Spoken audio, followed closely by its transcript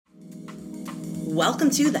Welcome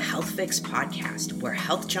to the Health Fix podcast, where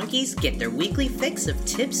health junkies get their weekly fix of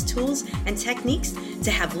tips, tools, and techniques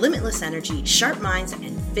to have limitless energy, sharp minds,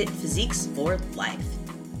 and fit physiques for life.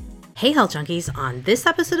 Hey, health junkies. On this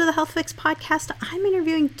episode of the Health Fix podcast, I'm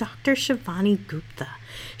interviewing Dr. Shivani Gupta.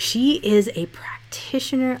 She is a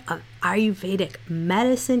practitioner of Ayurvedic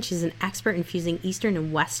medicine. She's an expert in fusing Eastern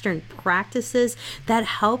and Western practices that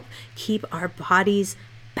help keep our bodies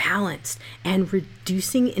balanced, and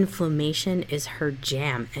reducing inflammation is her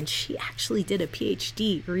jam. And she actually did a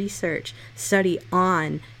PhD research study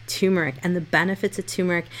on turmeric and the benefits of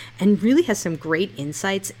turmeric, and really has some great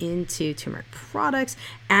insights into turmeric products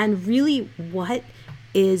and really what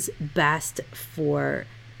is best for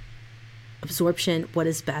absorption, what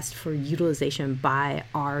is best for utilization by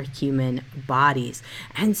our human bodies.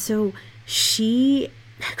 And so she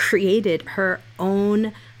created her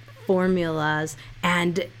own formulas,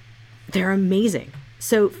 and they're amazing.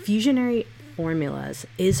 So Fusionary Formulas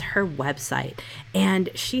is her website, and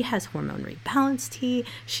she has hormone rebalance tea.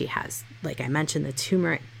 She has, like I mentioned, the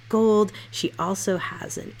turmeric gold. She also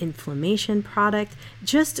has an inflammation product.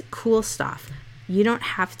 Just cool stuff. You don't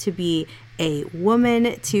have to be a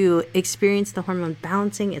woman to experience the hormone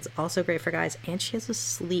balancing. It's also great for guys, and she has a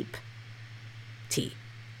sleep tea.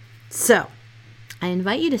 So I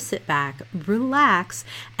invite you to sit back, relax,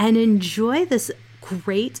 and enjoy this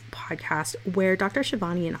great podcast where Dr.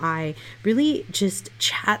 Shivani and I really just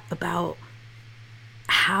chat about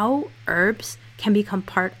how herbs can become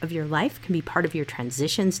part of your life, can be part of your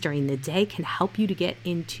transitions during the day, can help you to get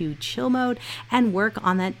into chill mode and work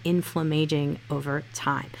on that inflammaging over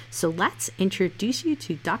time. So let's introduce you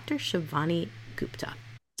to Dr. Shivani Gupta.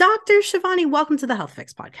 Dr. Shivani, welcome to the Health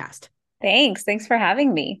Fix podcast. Thanks. Thanks for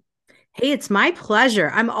having me. Hey, it's my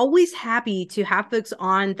pleasure. I'm always happy to have folks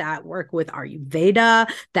on that work with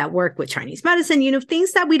Ayurveda, that work with Chinese medicine,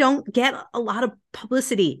 things that we don't get a lot of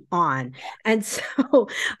publicity on. And so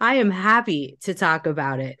I am happy to talk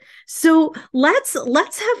about it. So let's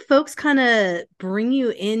have folks kind of bring you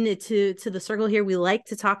into the circle here. We like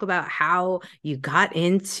to talk about how you got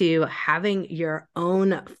into having your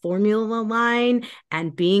own formula line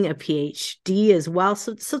and being a PhD as well.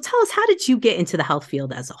 So tell us, how did you get into the health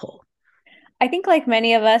field as a whole? I think like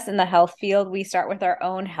many of us in the health field, we start with our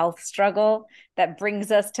own health struggle that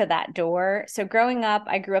brings us to that door. So growing up,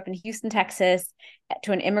 I grew up in Houston, Texas,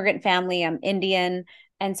 to an immigrant family. I'm Indian.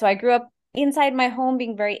 And so I grew up inside my home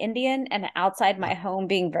being very Indian and outside my home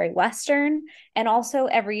being very Western. And also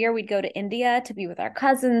every year we'd go to India to be with our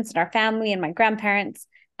cousins and our family and my grandparents.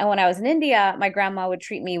 And when I was in India, my grandma would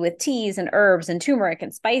treat me with teas and herbs and turmeric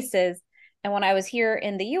and spices. And when I was here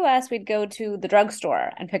in the US, we'd go to the drugstore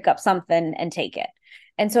and pick up something and take it.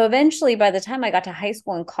 And so eventually, by the time I got to high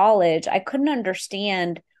school and college, I couldn't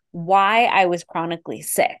understand why I was chronically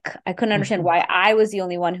sick. I couldn't understand why I was the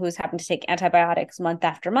only one who was having to take antibiotics month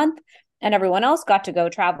after month, and everyone else got to go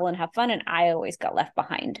travel and have fun, and I always got left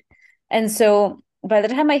behind. And so by the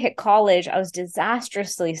time I hit college, I was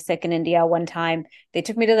disastrously sick in India one time. They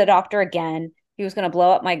took me to the doctor again. He was going to blow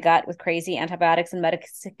up my gut with crazy antibiotics and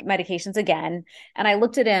medications again. And I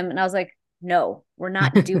looked at him and I was like, no, we're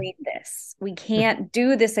not doing this. We can't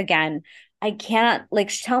do this again. I can't,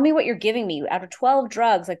 tell me what you're giving me out of 12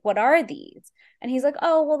 drugs. Like, what are these? And he's like,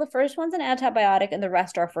 oh, well, the first one's an antibiotic and the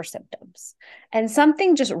rest are for symptoms. And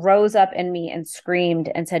something just rose up in me and screamed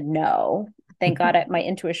and said, no. Thank God my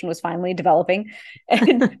intuition was finally developing.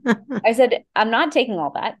 And I said, I'm not taking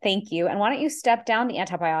all that. Thank you. And why don't you step down the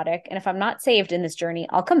antibiotic? And if I'm not saved in this journey,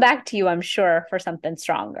 I'll come back to you, I'm sure, for something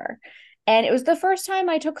stronger. And it was the first time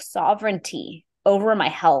I took sovereignty over my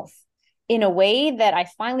health in a way that I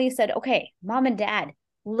finally said, okay, mom and dad,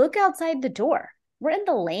 look outside the door. We're in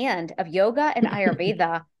the land of yoga and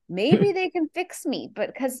Ayurveda. Maybe they can fix me,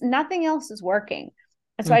 but because nothing else is working.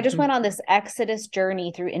 And so I just went on this exodus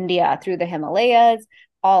journey through India, through the Himalayas,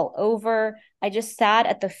 all over. I just sat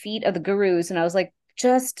at the feet of the gurus and I was like,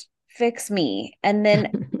 just fix me. And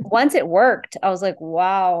then once it worked, I was like,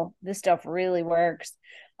 wow, this stuff really works.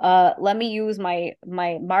 Let me use my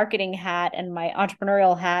marketing hat and my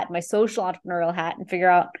entrepreneurial hat, my social entrepreneurial hat, and figure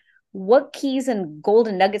out what keys and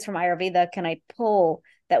golden nuggets from Ayurveda can I pull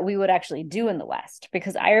that we would actually do in the West,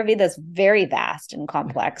 because Ayurveda is very vast and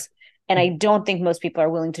complex. And I don't think most people are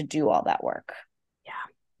willing to do all that work.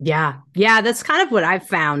 Yeah. That's kind of what I've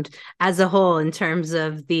found as a whole in terms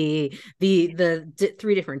of the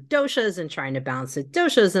three different doshas and trying to balance the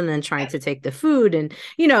doshas and then trying to take the food. And,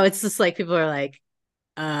 it's just like people are like,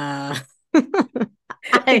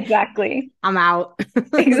 Exactly. I'm out.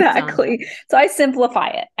 Exactly. So I simplify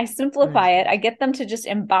it. I get them to just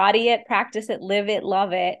embody it, practice it, live it,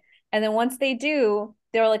 love it. And then once they do,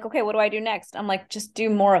 they were like, okay, what do I do next? I'm like, just do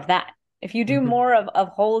more of that. If you do more of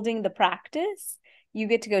holding the practice, you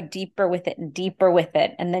get to go deeper with it and deeper with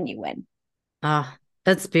it, and then you win. Ah,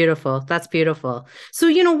 that's beautiful. That's beautiful. So,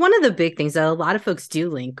 one of the big things that a lot of folks do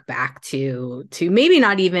link back to maybe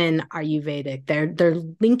not even Ayurvedic, they're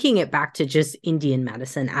linking it back to just Indian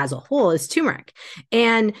medicine as a whole is turmeric.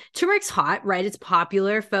 And turmeric's hot, right? It's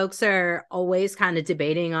popular. Folks are always kind of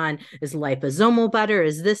debating on is liposomal better?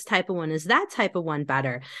 Is this type of one? Is that type of one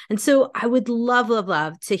better? And so I would love, love,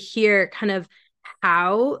 love to hear kind of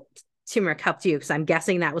how turmeric helped you, because I'm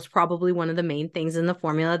guessing that was probably one of the main things in the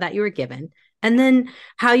formula that you were given. And then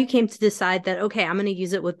how you came to decide that, okay, I'm going to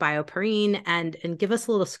use it with bioperine, and give us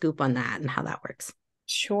a little scoop on that and how that works.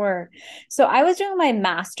 Sure. So I was doing my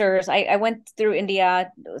master's. I went through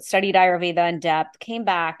India, studied Ayurveda in depth, came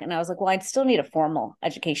back, and I was like, well, I'd still need a formal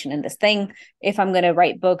education in this thing if I'm going to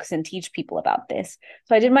write books and teach people about this.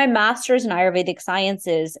 So I did my master's in Ayurvedic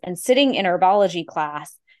sciences, and sitting in herbology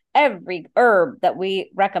class, every herb that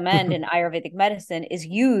we recommend in Ayurvedic medicine is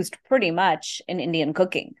used pretty much in Indian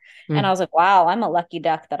cooking. And I was like, wow, I'm a lucky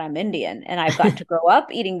duck that I'm Indian and I've got to grow up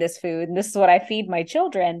eating this food. And this is what I feed my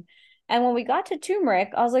children. And when we got to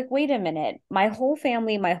turmeric, I was like, wait a minute. My whole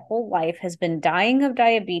family, my whole life has been dying of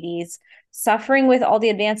diabetes, suffering with all the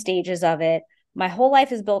advanced stages of it. My whole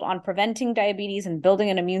life is built on preventing diabetes and building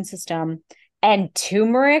an immune system. And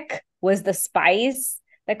turmeric was the spice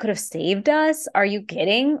that could have saved us. Are you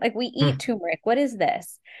kidding? Like, we eat turmeric. What is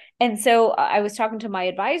this? And so I was talking to my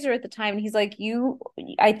advisor at the time, and he's like,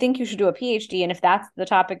 I think you should do a PhD. And if that's the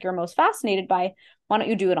topic you're most fascinated by, why don't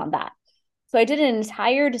you do it on that? So I did an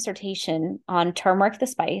entire dissertation on turmeric, the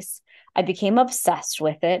spice. I became obsessed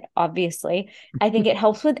with it, obviously. I think it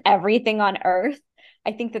helps with everything on earth.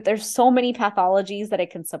 I think that there's so many pathologies that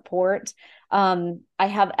it can support. I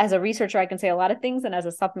have, as a researcher, I can say a lot of things, and as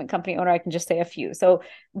a supplement company owner, I can just say a few. So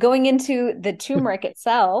going into the turmeric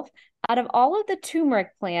itself, out of all of the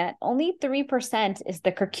turmeric plant, only 3% is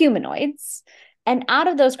the curcuminoids. And out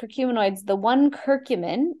of those curcuminoids, the one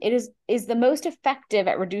curcumin, is the most effective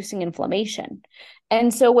at reducing inflammation.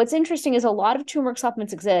 And so what's interesting is a lot of turmeric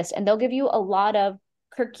supplements exist, and they'll give you a lot of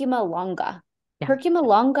curcuma longa. Yeah. Curcuma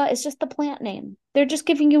longa is just the plant name. They're just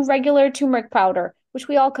giving you regular turmeric powder, which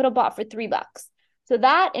we all could have bought for $3. So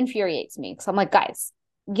that infuriates me, because I'm like, guys,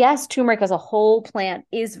 yes, turmeric as a whole plant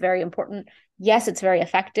is very important. Yes, it's very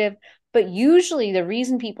effective. But usually the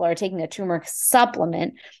reason people are taking a turmeric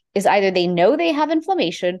supplement is either they know they have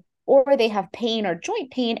inflammation, or they have pain or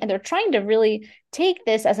joint pain, and they're trying to really take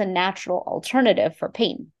this as a natural alternative for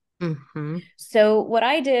pain. Mm-hmm. So what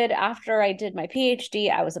I did after I did my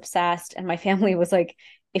PhD, I was obsessed, and my family was like,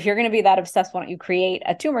 if you're going to be that obsessed, why don't you create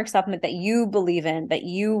a turmeric supplement that you believe in, that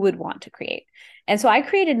you would want to create? And so I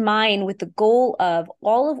created mine with the goal of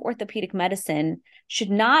all of orthopedic medicine should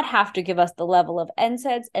not have to give us the level of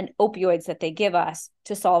NSAIDs and opioids that they give us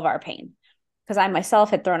to solve our pain. Because I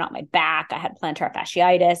myself had thrown out my back, I had plantar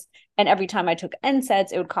fasciitis, and every time I took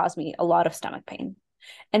NSAIDs, it would cause me a lot of stomach pain.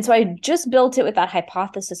 And so I just built it with that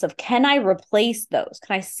hypothesis of, can I replace those?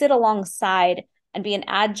 Can I sit alongside and be an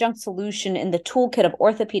adjunct solution in the toolkit of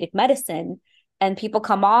orthopedic medicine? And people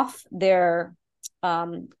come off their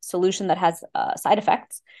solution that has side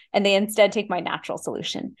effects, and they instead take my natural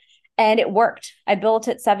solution. And it worked. I built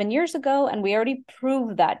it 7 years ago, and we already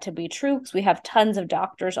proved that to be true, because we have tons of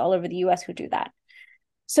doctors all over the US who do that.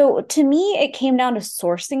 So to me, it came down to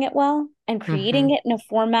sourcing it well and creating it in a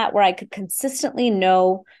format where I could consistently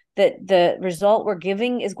know that the result we're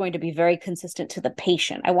giving is going to be very consistent to the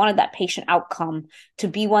patient. I wanted that patient outcome to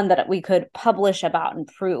be one that we could publish about and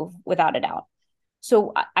prove without a doubt.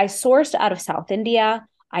 So I sourced out of South India.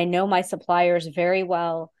 I know my suppliers very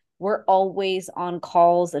well. We're always on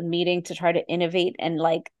calls and meeting to try to innovate and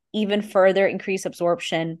like even further increase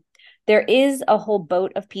absorption. There is a whole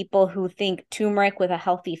boat of people who think turmeric with a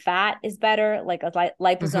healthy fat is better, like a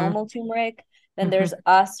liposomal turmeric. Then there's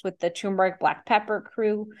us with the turmeric black pepper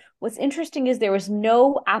crew. What's interesting is there was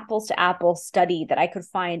no apples to apples study that I could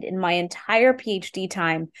find in my entire PhD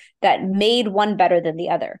time that made one better than the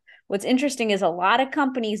other. What's interesting is a lot of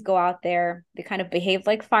companies go out there, they kind of behave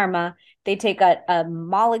like pharma. They take a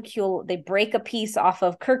molecule, they break a piece off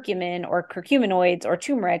of curcumin or curcuminoids or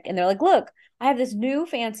turmeric, and they're like, look, I have this new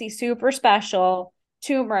fancy super special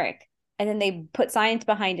turmeric. And then they put science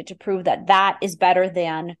behind it to prove that that is better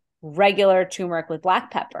than regular turmeric with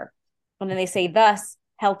black pepper. And then they say, thus,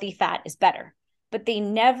 healthy fat is better. But they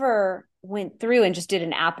never went through and just did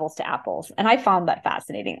an apples to apples. And I found that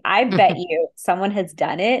fascinating. I bet you someone has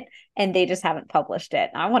done it and they just haven't published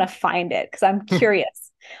it. And I want to find it because I'm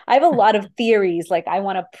curious. I have a lot of theories like I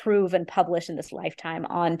want to prove and publish in this lifetime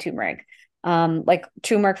on turmeric. like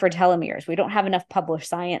turmeric for telomeres. We don't have enough published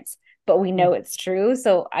science, but we know it's true.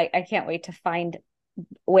 So I can't wait to find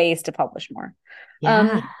ways to publish more. Um,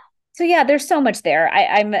 Yeah. so yeah, there's so much there.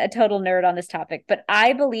 I'm a total nerd on this topic, but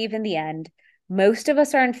I believe in the end, most of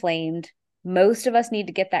us are inflamed. Most of us need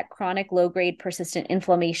to get that chronic low grade persistent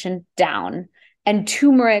inflammation down. And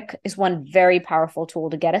turmeric is one very powerful tool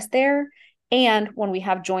to get us there. And when we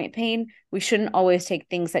have joint pain, we shouldn't always take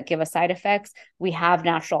things that give us side effects. We have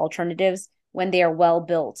natural alternatives when they are well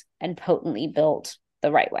built and potently built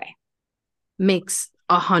the right way. Makes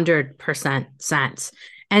 100% sense.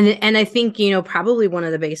 And I think, probably one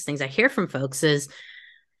of the biggest things I hear from folks is,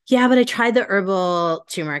 yeah, but I tried the herbal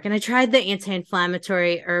turmeric and I tried the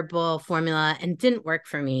anti-inflammatory herbal formula and it didn't work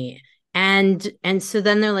for me. And so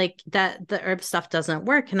then they're like, that the herb stuff doesn't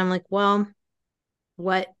work. And I'm like, well,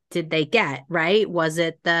 what did they get? Right? Was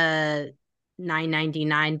it the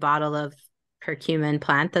 9.99 bottle of curcumin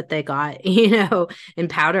plant that they got, in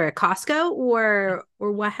powder at Costco, or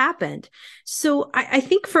what happened? So I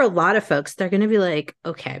think for a lot of folks, they're going to be like,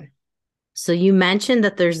 okay, so you mentioned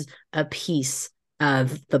that there's a piece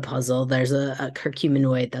of the puzzle. There's a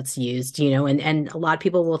curcuminoid that's used, and a lot of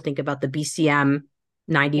people will think about the BCM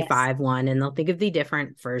Yes. 95 one, and they'll think of the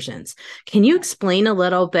different versions. Can you explain a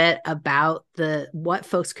little bit about what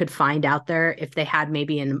folks could find out there if they had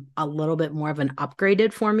maybe a little bit more of an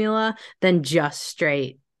upgraded formula than just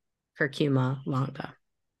straight curcuma longa?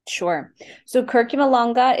 Sure. So curcuma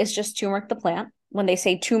longa is just turmeric, the plant. When they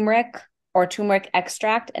say turmeric or turmeric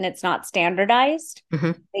extract and it's not standardized,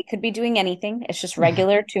 Mm-hmm. they could be doing anything. It's just Mm-hmm.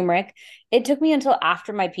 regular turmeric. It took me until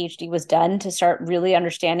after my PhD was done to start really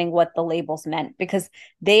understanding what the labels meant because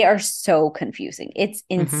they are so confusing. It's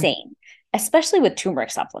Mm-hmm. insane, especially with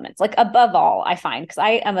turmeric supplements. Like above all, I find because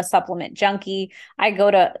I am a supplement junkie. I go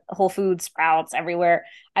to Whole Foods, Sprouts, everywhere.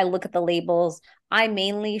 I look at the labels. I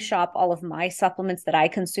mainly shop all of my supplements that I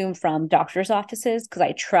consume from doctors' offices because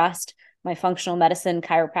I trust my functional medicine,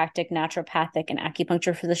 chiropractic, naturopathic, and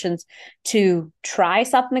acupuncture physicians to try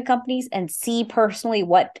supplement companies and see personally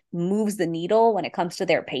what moves the needle when it comes to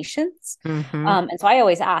their patients. Mm-hmm. And so I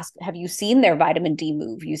always ask, have you seen their vitamin D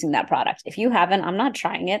move using that product? If you haven't, I'm not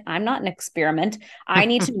trying it. I'm not an experiment. I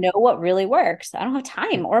need to know what really works. I don't have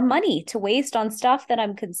time Yep. or money to waste on stuff that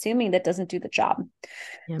I'm consuming that doesn't do the job.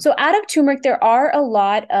 Yep. So out of turmeric, there are a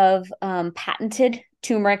lot of patented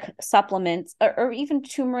turmeric supplements or even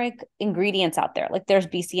turmeric ingredients out there. Like there's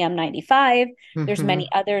BCM 95. There's Mm-hmm. many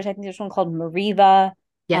others. I think there's one called Mariva,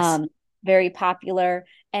 Yes. um, very popular.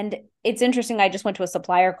 And it's interesting. I just went to a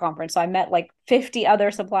supplier conference. So I met like 50 other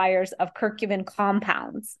suppliers of curcumin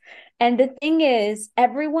compounds. And the thing is,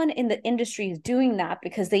 everyone in the industry is doing that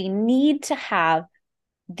because they need to have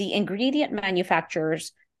the ingredient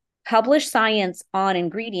manufacturers publish science on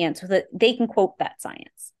ingredients so that they can quote that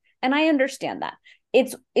science. And I understand that.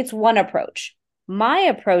 It's one approach. My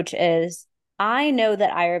approach is I know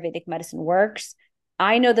that Ayurvedic medicine works.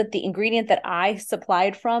 I know that the ingredient that I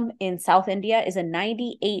supplied from in South India is a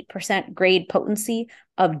 98% grade potency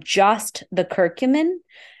of just the curcumin.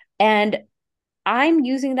 And I'm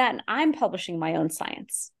using that and I'm publishing my own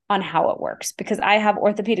science on how it works because I have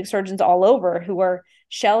orthopedic surgeons all over who are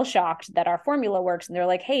shell shocked that our formula works. And they're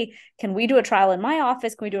like, hey, can we do a trial in my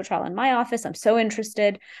office? Can we do a trial in my office? I'm so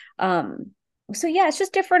interested. So yeah, it's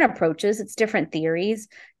just different approaches. It's different theories.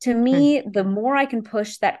 To me, the more I can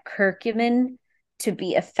push that curcumin to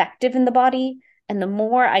be effective in the body and the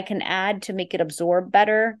more I can add to make it absorb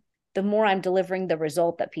better, the more I'm delivering the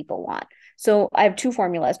result that people want. So I have two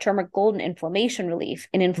formulas, turmeric gold and inflammation relief.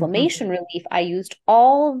 In Mm-hmm. inflammation relief, I used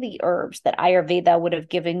all the herbs that Ayurveda would have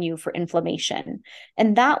given you for inflammation.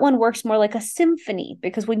 And that one works more like a symphony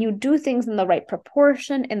because when you do things in the right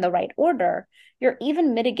proportion, in the right order, you're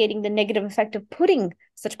even mitigating the negative effect of putting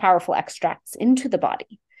such powerful extracts into the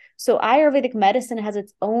body. So Ayurvedic medicine has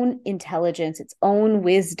its own intelligence, its own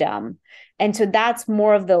wisdom. And so that's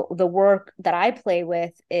more of the work that I play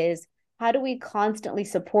with is how do we constantly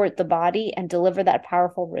support the body and deliver that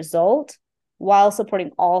powerful result while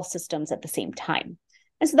supporting all systems at the same time?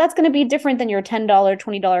 And so that's going to be different than your $10,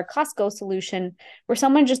 $20 Costco solution where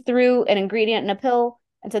someone just threw an ingredient in a pill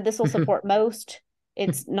and said this will support most.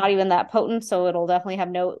 It's not even that potent, so it'll definitely have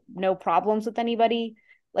no problems with anybody.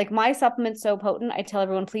 Like my supplement's so potent, I tell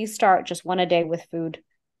everyone please start just one a day with food.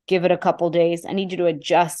 Give it a couple days. I need you to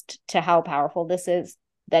adjust to how powerful this is,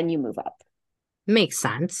 then you move up. Makes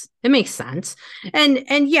sense. It makes sense. And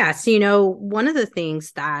yes, one of the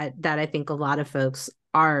things that I think a lot of folks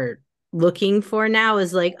are looking for now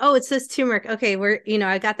is like, oh, it says turmeric. Okay,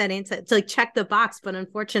 I got that answer. It's like check the box, but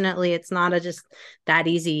unfortunately, it's not a just that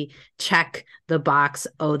easy check the box.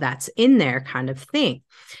 Oh, that's in there kind of thing.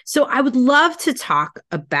 So I would love to talk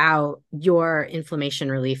about your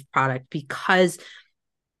inflammation relief product because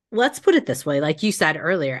let's put it this way. Like you said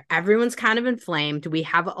earlier, everyone's kind of inflamed. We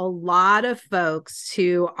have a lot of folks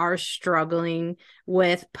who are struggling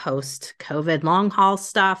with post-COVID long haul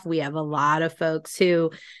stuff. We have a lot of folks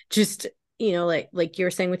who just, like you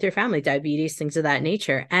were saying with your family, diabetes, things of that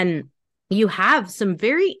nature. And you have some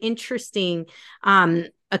very interesting, a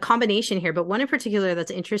combination here, but one in particular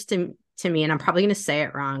that's interesting to me, and I'm probably going to say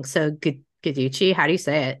it wrong. So Guducci, how do you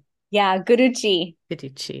say it? Yeah, Guducci.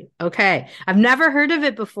 Guducci. Okay. I've never heard of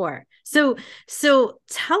it before. So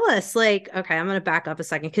tell us, like, okay, I'm going to back up a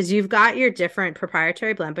second because you've got your different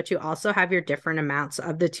proprietary blend, but you also have your different amounts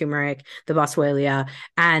of the turmeric, the boswellia,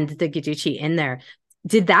 and the Guducci in there.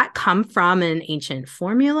 Did that come from an ancient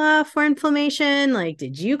formula for inflammation? Like,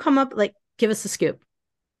 did you come up, like, give us a scoop.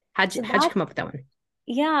 How'd you come up with that one?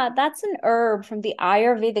 Yeah, that's an herb from the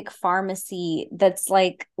Ayurvedic pharmacy that's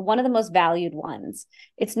like one of the most valued ones.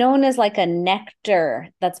 It's known as like a nectar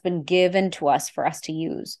that's been given to us for us to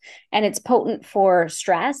use. And it's potent for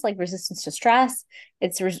stress, like resistance to stress.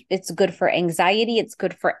 It's good for anxiety. It's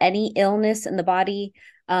good for any illness in the body.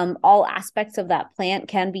 All aspects of that plant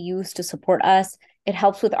can be used to support us. It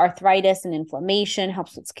helps with arthritis and inflammation,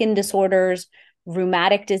 helps with skin disorders,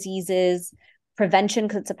 rheumatic diseases, prevention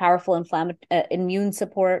because it's a powerful immune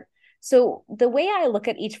support. So the way I look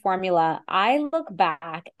at each formula, I look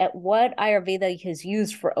back at what Ayurveda has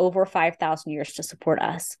used for over 5,000 years to support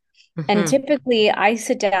us. And typically I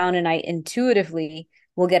sit down and I intuitively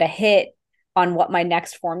will get a hit on what my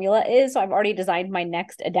next formula is. So I've already designed my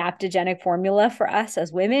next adaptogenic formula for us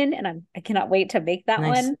as women, and I cannot wait to make that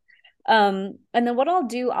one. And then what I'll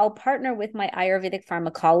do, I'll partner with my Ayurvedic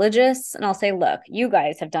pharmacologists and I'll say, look, you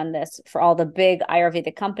guys have done this for all the big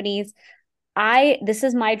Ayurvedic companies. This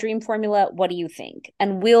is my dream formula. What do you think?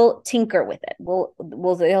 And we'll tinker with it.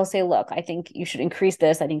 They'll say, look, I think you should increase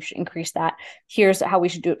this. I think you should increase that. Here's how we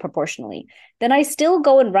should do it proportionally. Then I still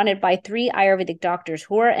go and run it by 3 Ayurvedic doctors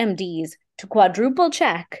who are MDs to quadruple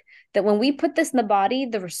check that when we put this in the body,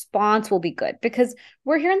 the response will be good because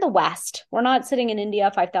we're here in the West. We're not sitting in India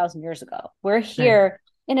 5,000 years ago. We're here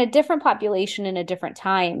in a different population in a different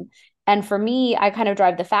time. And for me, I kind of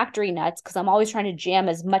drive the factory nuts because I'm always trying to jam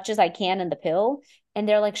as much as I can in the pill. And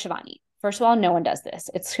they're like, Shivani, first of all, no one does this.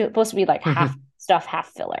 It's supposed to be like half stuff, half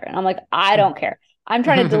filler. And I'm like, I don't care. I'm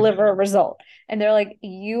trying to deliver a result. And they're like,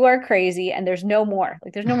 you are crazy. And there's no more.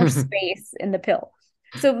 Like, there's no more space in the pill.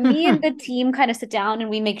 So me and the team kind of sit down and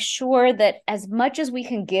we make sure that as much as we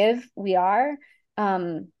can give, we are.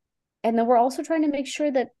 And then we're also trying to make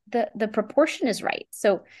sure that the proportion is right.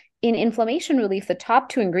 So in inflammation relief, the top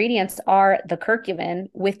 2 ingredients are the curcumin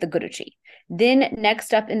with the Guducci. Then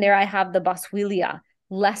next up in there, I have the boswellia,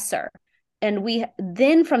 lesser. And we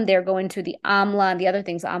then from there go into the amla and the other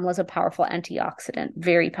things. Amla is a powerful antioxidant,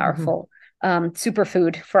 very powerful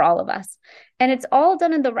superfood for all of us. And it's all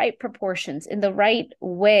done in the right proportions, in the right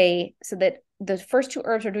way, so that the first 2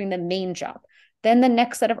 herbs are doing the main job. Then the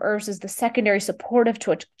next set of herbs is the secondary supportive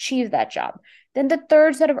to achieve that job. Then the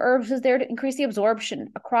third set of herbs is there to increase the absorption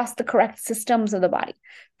across the correct systems of the body.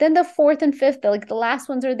 Then the 4th and 5th, the last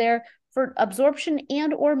ones are there for absorption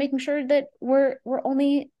and or making sure that we're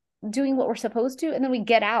only doing what we're supposed to, and then we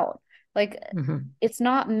get out. It's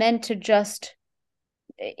not meant to just,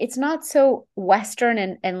 it's not so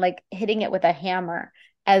Western and like hitting it with a hammer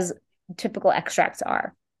as typical extracts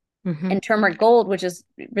are. And turmeric gold, which is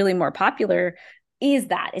really more popular, is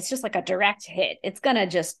that it's just like a direct hit. It's going to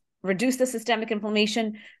just reduce the systemic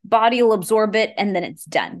inflammation, body will absorb it, and then it's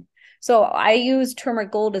done. So I use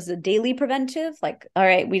turmeric gold as a daily preventive. Like, all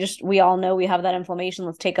right, we all know we have that inflammation.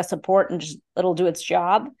 Let's take a support and just it'll do its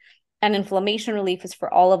job. And inflammation relief is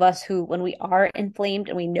for all of us who, when we are inflamed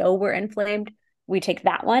and we know we're inflamed, we take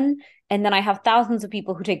that one. And then I have thousands of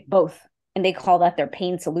people who take both. And they call that their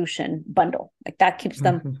pain solution bundle. Like that keeps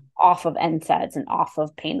them off of NSAIDs and off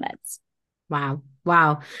of pain meds.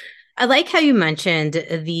 Wow. I like how you mentioned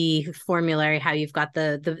the formulary, how you've got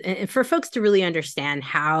the for folks to really understand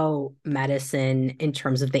how medicine in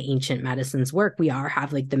terms of the ancient medicines work, we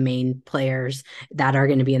have like the main players that are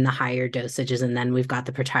going to be in the higher dosages. And then we've got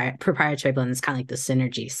the proprietary blend. It's kind of like the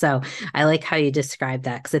synergy. So I like how you describe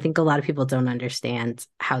that because I think a lot of people don't understand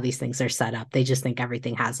how these things are set up. They just think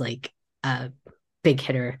everything has like a big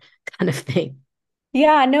hitter kind of thing.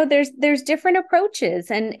 Yeah, no, there's different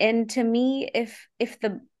approaches. And to me, if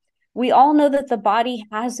the we all know that the body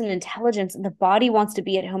has an intelligence and the body wants to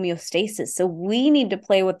be at homeostasis. So we need to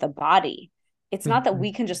play with the body. It's not that Mm-hmm.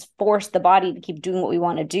 we can just force the body to keep doing what we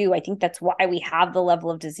want to do. I think that's why we have the level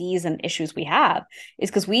of disease and issues we have, is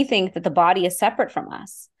because we think that the body is separate from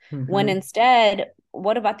us. When Mm-hmm. instead,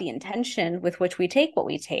 what about the intention with which we take what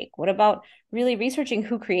we take? What about really researching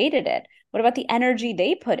who created it? What about the energy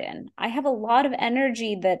they put in? I have a lot of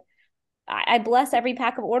energy that I bless every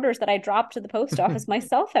pack of orders that I drop to the post office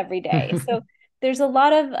myself every day. So there's a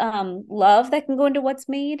lot of love that can go into what's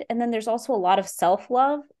made. And then there's also a lot of self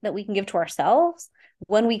love that we can give to ourselves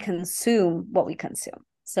when we consume what we consume.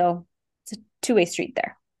 So it's a two-way street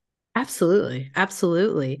there. Absolutely.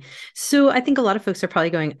 Absolutely. So I think a lot of folks are probably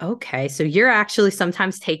going, okay, so you're actually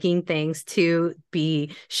sometimes taking things to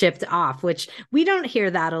be shipped off, which we don't hear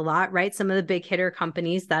that a lot, right? Some of the big hitter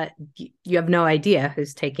companies that you have no idea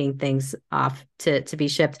who's taking things off to be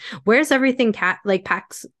shipped. Where's everything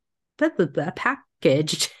packs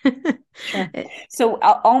packaged? Sure. So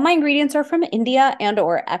all my ingredients are from India and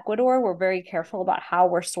or Ecuador. We're very careful about how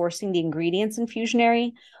we're sourcing the ingredients in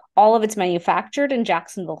Fusionary. All of it's manufactured in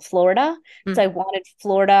Jacksonville, Florida. So I wanted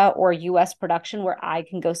Florida or US production where I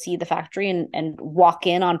can go see the factory and walk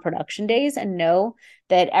in on production days and know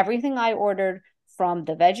that everything I ordered, from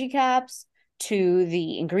the veggie caps to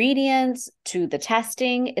the ingredients to the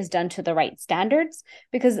testing, is done to the right standards,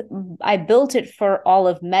 because I built it for all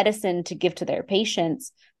of medicine to give to their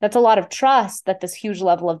patients. That's a lot of trust that this huge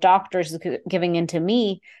level of doctors is giving into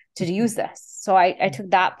me to use this. So I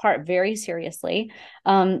took that part very seriously.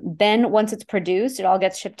 Then once it's produced, it all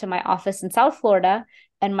gets shipped to my office in South Florida.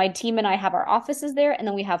 And my team and I have our offices there, and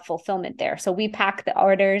then we have fulfillment there. So we pack the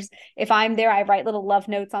orders. If I'm there, I write little love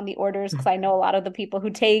notes on the orders because I know a lot of the people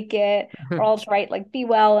who take it, or I'll just write like "be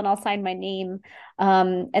well" and I'll sign my name.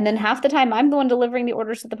 And then half the time I'm the one delivering the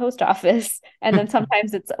orders to the post office. And then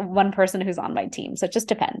sometimes it's one person who's on my team. So it just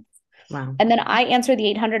depends. Wow. And then I answer the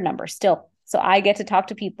 800 number still. So I get to talk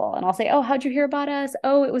to people and I'll say, "Oh, how'd you hear about us?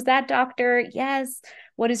 Oh, it was that doctor. Yes.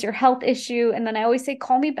 What is your health issue?" And then I always say,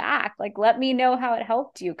 "Call me back. Like, let me know how it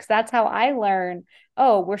helped you." Because that's how I learn.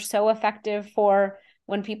 Oh, we're so effective for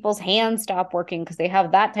when people's hands stop working because they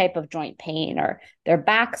have that type of joint pain, or their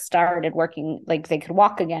back started working, like they could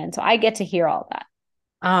walk again. So I get to hear all that.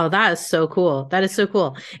 Oh, that is so cool. That is so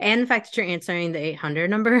cool. And the fact that you're answering the 800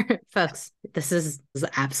 number, folks, this is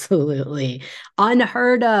absolutely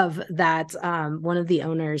unheard of that one of the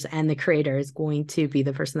owners and the creator is going to be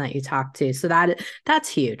the person that you talk to. So that's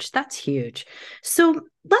huge. That's huge. So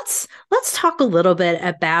let's talk a little bit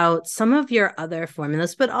about some of your other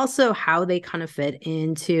formulas, but also how they kind of fit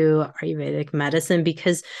into Ayurvedic medicine,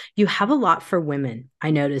 because you have a lot for women,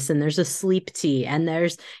 I notice, and there's a sleep tea, and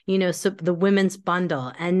there's, so the women's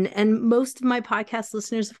bundle, and most of my podcast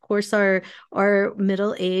listeners, of course, are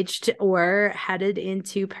middle-aged or headed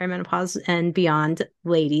into perimenopause and beyond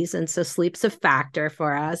ladies, and so sleep's a factor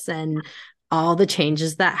for us, and all the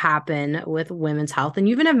changes that happen with women's health, and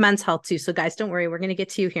you even have men's health too. So guys, don't worry, we're going to get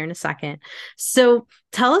to you here in a second. So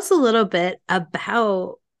tell us a little bit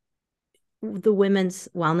about the women's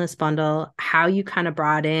wellness bundle, how you kind of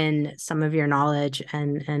brought in some of your knowledge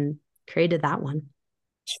and created that one.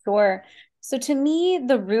 Sure. So to me,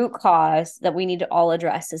 the root cause that we need to all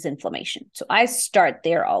address is inflammation. So I start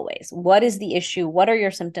there always. What is the issue? What are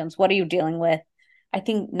your symptoms? What are you dealing with? I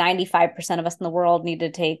think 95% of us in the world need to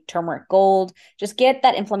take turmeric gold. Just get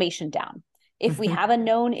that inflammation down. If we have a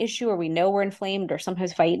known issue, or we know we're inflamed, or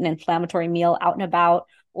sometimes if I eat an inflammatory meal out and about,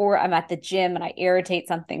 or I'm at the gym and I irritate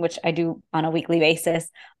something, which I do on a weekly basis,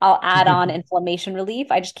 I'll add on inflammation relief.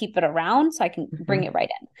 I just keep it around so I can bring it right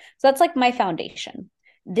in. So that's like my foundation.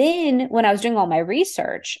 Then when I was doing all my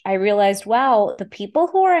research, I realized, wow, the people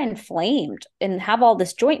who are inflamed and have all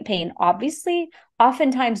this joint pain obviously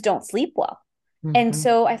oftentimes don't sleep well. And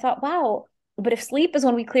so I thought, wow, but if sleep is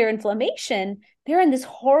when we clear inflammation, they're in this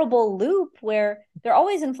horrible loop where they're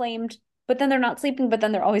always inflamed, but then they're not sleeping, but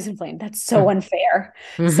then they're always inflamed. That's so unfair.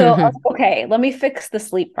 So I was like, okay, let me fix the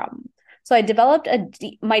sleep problem. So I developed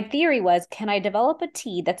my theory was, can I develop a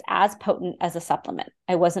tea that's as potent as a supplement?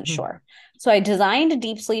 I wasn't sure. So I designed a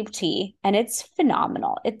deep sleep tea, and it's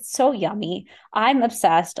phenomenal. It's so yummy. I'm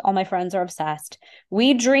obsessed. All my friends are obsessed.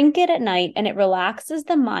 We drink it at night and it relaxes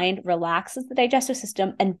the mind, relaxes the digestive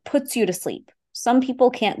system, and puts you to sleep. Some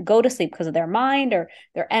people can't go to sleep because of their mind or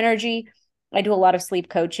their energy. I do a lot of sleep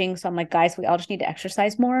coaching. So I'm like, guys, we all just need to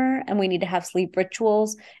exercise more and we need to have sleep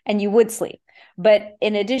rituals, and you would sleep. But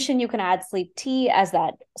in addition, you can add sleep tea as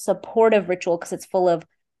that supportive ritual because it's full of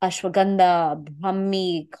ashwagandha,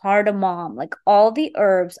 brahmi, cardamom, like all the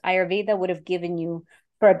herbs Ayurveda would have given you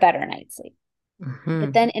for a better night's sleep.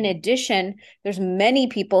 But then in addition, there's many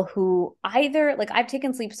people who either, like, I've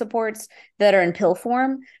taken sleep supports that are in pill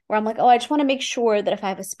form where I'm like, oh, I just want to make sure that if I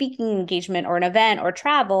have a speaking engagement or an event or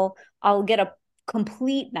travel, I'll get a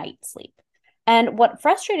complete night's sleep. And what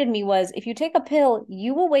frustrated me was if you take a pill,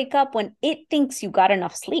 you will wake up when it thinks you got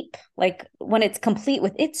enough sleep, like when it's complete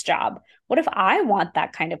with its job. What if I want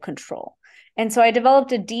that kind of control? And so I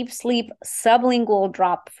developed a deep sleep sublingual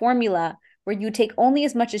drop formula where you take only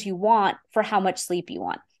as much as you want for how much sleep you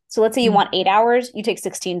want. So let's say you want 8 hours, you take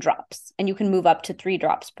 16 drops, and you can move up to 3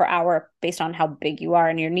 drops per hour based on how big you are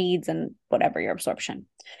and your needs and whatever your absorption.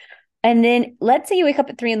 And then let's say you wake up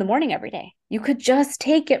at 3 a.m. every day. You could just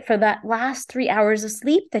take it for that last 3 hours of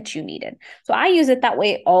sleep that you needed. So I use it that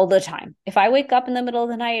way all the time. If I wake up in the middle of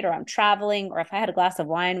the night or I'm traveling or if I had a glass of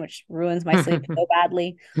wine, which ruins my sleep so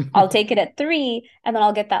badly, I'll take it at 3 and then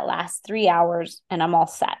I'll get that last 3 hours and I'm all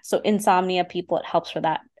set. So insomnia people, it helps for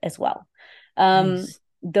that as well. Nice.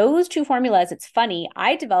 Those two formulas, it's funny.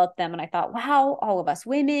 I developed them and I thought, wow, all of us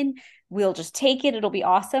women, we'll just take it. It'll be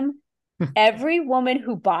awesome. Every woman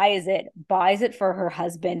who buys it for her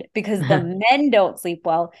husband because the men don't sleep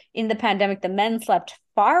well. In the pandemic, the men slept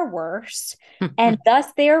far worse, and thus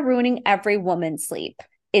they are ruining every woman's sleep.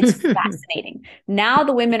 It's fascinating. Now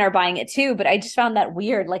the women are buying it too, but I just found that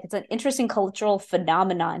weird. Like, it's an interesting cultural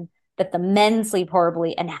phenomenon that the men sleep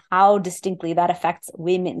horribly and how distinctly that affects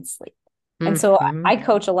women's sleep. And so I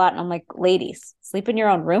coach a lot and I'm like, ladies, sleep in your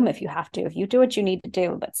own room if you have to. If you do what you need to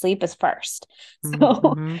do, but sleep is first.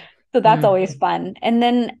 So that's always fun. And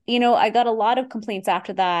then, I got a lot of complaints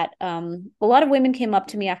after that. A lot of women came up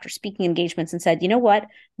to me after speaking engagements and said, you know what?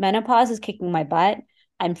 Menopause is kicking my butt.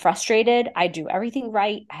 I'm frustrated. I do everything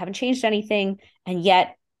right. I haven't changed anything. And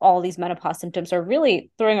yet all these menopause symptoms are really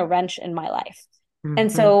throwing a wrench in my life.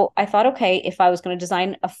 And so I thought, okay, if I was going to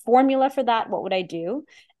design a formula for that, what would I do?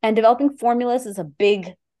 And developing formulas is a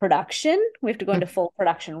big production. We have to go into full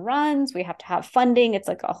production runs. We have to have funding. It's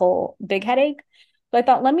like a whole big headache. So I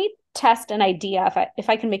thought, let me test an idea if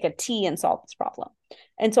I can make a tea and solve this problem.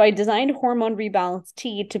 And so I designed Hormone Rebalance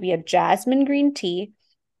Tea to be a jasmine green tea,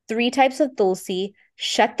 3 types of tulsi,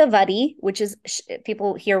 shatavari, which is,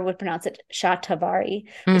 people here would pronounce it shatavari.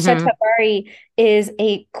 Shatavari is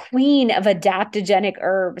a queen of adaptogenic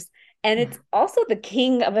herbs. And it's also the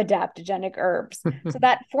king of adaptogenic herbs. So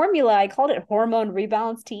that formula, I called it Hormone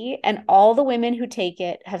Rebalance Tea. And all the women who take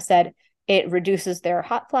it have said, it reduces their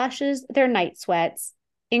hot flashes, their night sweats,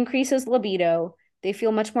 increases libido. They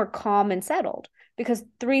feel much more calm and settled because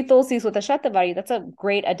 3 tulsis with a shatavari, that's a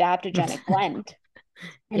great adaptogenic blend.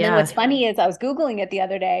 And then what's funny is I was Googling it the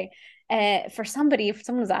other day for somebody, if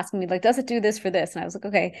someone was asking me, like, does it do this for this? And I was like,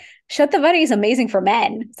 okay, shatavari is amazing for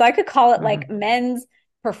men. So I could call it like men's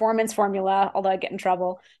performance formula, although I get in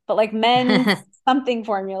trouble, but like men's something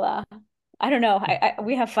formula. I don't know.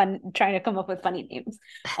 We have fun trying to come up with funny names.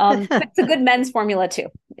 It's a good men's formula too,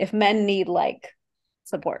 if men need like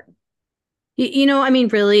support.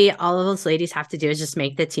 Really, all of those ladies have to do is just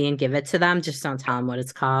make the tea and give it to them. Just don't tell them what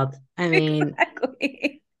it's called.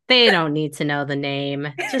 Exactly. They don't need to know the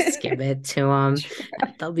name. Just give it to them.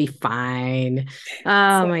 They'll be fine.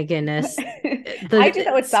 Oh, my goodness. I do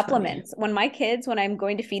that with supplements. When I'm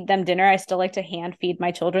going to feed them dinner, I still like to hand feed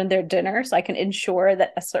my children their dinner so I can ensure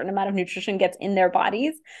that a certain amount of nutrition gets in their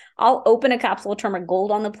bodies. I'll open a capsule of turmeric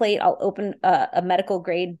gold on the plate. I'll open a medical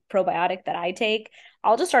grade probiotic that I take.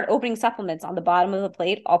 I'll just start opening supplements on the bottom of the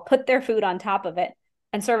plate. I'll put their food on top of it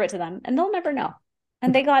and serve it to them, and they'll never know.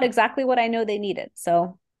 And they got exactly what I know they needed.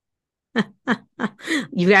 So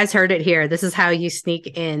you guys heard it here. This is how you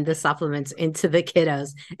sneak in the supplements into the kiddos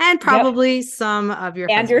and probably some of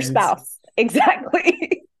your and your spouse.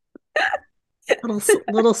 Exactly.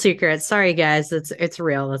 little secret. Sorry, guys. It's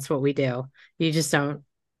real. That's what we do. You just don't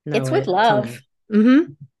know. It's with love.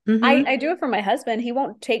 I do it for my husband. He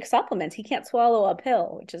won't take supplements. He can't swallow a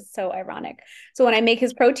pill, which is so ironic. So when I make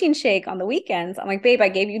his protein shake on the weekends, I'm like, babe, I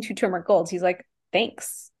gave you 2 turmeric golds. He's like,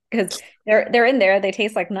 thanks. Because they're in there, they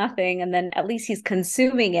taste like nothing, and then at least he's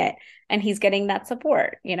consuming it and he's getting that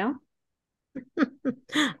support,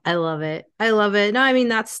 I love it.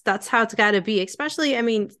 No, that's how it's got to be,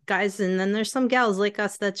 especially guys, and then there's some gals like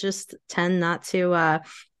us that just tend not to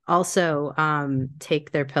also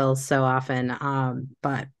take their pills so often,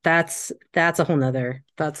 but that's a whole nother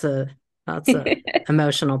that's a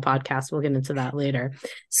emotional podcast. We'll get into that later.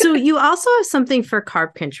 So you also have something for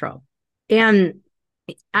carb control, and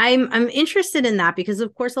I'm interested in that because,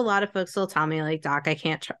 of course, a lot of folks will tell me, like, doc, I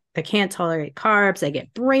can't tolerate carbs. I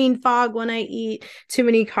get brain fog when I eat too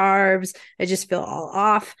many carbs. I just feel all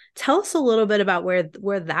off. Tell us a little bit about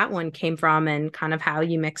where that one came from and kind of how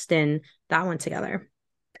you mixed in that one together.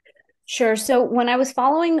 Sure. So when I was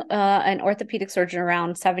following an orthopedic surgeon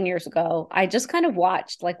around 7 years ago, I just kind of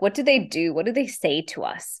watched, like, what do they do? What do they say to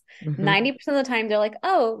us? Mm-hmm. 90% of the time, they're like,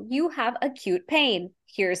 oh, you have acute pain.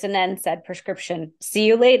 Here's an NSAID prescription. See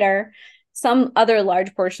you later. Some other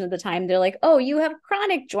large portion of the time, they're like, oh, you have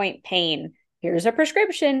chronic joint pain. Here's a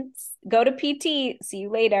prescription. Go to PT. See you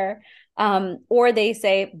later. Or they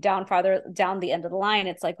say down farther down the end of the line,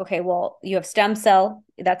 it's like, okay, well, you have stem cell.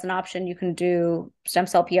 That's an option. You can do stem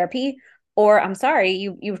cell PRP. Or I'm sorry,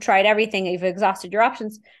 you've tried everything, you've exhausted your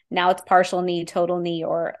options. Now it's partial knee, total knee,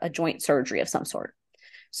 or a joint surgery of some sort.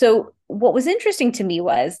 So what was interesting to me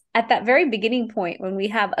was at that very beginning point when we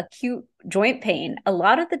have acute joint pain, a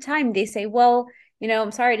lot of the time they say, well,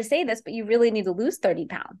 I'm sorry to say this, but you really need to lose 30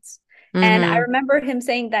 pounds. And I Mm-hmm. remember him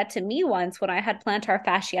saying that to me once when I had plantar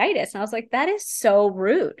fasciitis. And I was like, that is so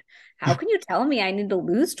rude. How can you tell me I need to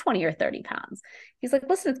lose 20 or 30 pounds? He's like,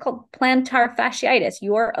 listen, it's called plantar fasciitis.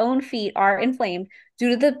 Your own feet are inflamed due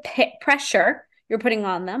to the pressure you're putting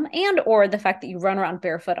on them and or the fact that you run around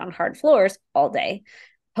barefoot on hard floors all day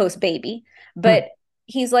post baby. But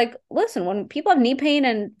he's like, listen, when people have knee pain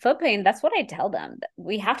and foot pain, that's what I tell them.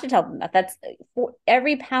 We have to tell them that that's for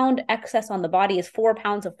every pound excess on the body is 4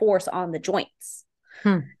 pounds of force on the joints.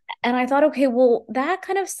 Mm-hmm. And I thought, okay, well, that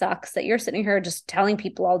kind of sucks that you're sitting here just telling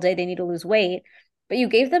people all day they need to lose weight, but you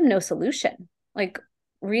gave them no solution. Like,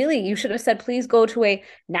 really, you should have said, please go to a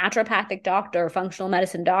naturopathic doctor, functional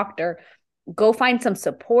medicine doctor, go find some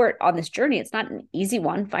support on this journey. It's not an easy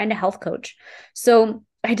one. Find a health coach. So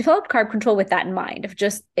I developed carb control with that in mind. Of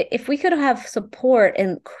just if we could have support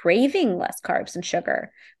in craving less carbs and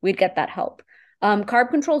sugar, we'd get that help.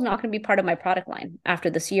 Carb control is not going to be part of my product line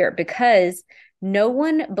after this year because no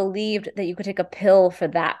one believed that you could take a pill for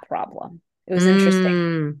that problem. It was interesting.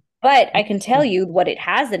 Mm. But I can tell you what it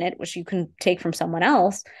has in it, which you can take from someone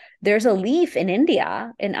else. There's a leaf in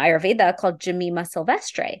India in Ayurveda called Jemima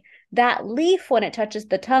sylvestre. That leaf, when it touches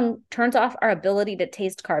the tongue, turns off our ability to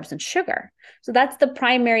taste carbs and sugar. So that's the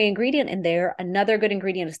primary ingredient in there. Another good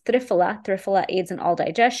ingredient is triphala. Triphala aids in all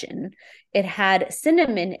digestion. It had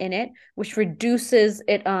cinnamon in it, which reduces,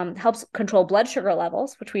 it helps control blood sugar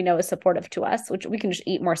levels, which we know is supportive to us, which we can just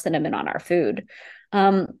eat more cinnamon on our food.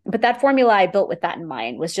 But that formula I built with that in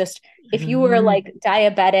mind was just if you were like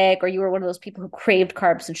diabetic or you were one of those people who craved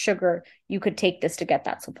carbs and sugar, you could take this to get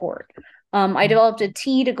that support. I developed a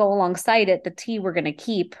tea to go alongside it. The tea we're going to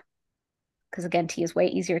keep because again, tea is way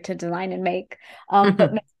easier to design and make.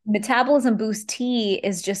 But metabolism boost tea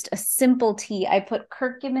is just a simple tea. I put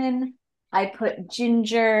curcumin, I put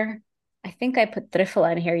ginger. I think I put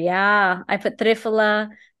triphala in here. Yeah, I put triphala,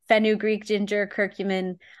 fenugreek, ginger,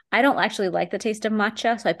 curcumin. I don't actually like the taste of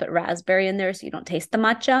matcha, so I put raspberry in there so you don't taste the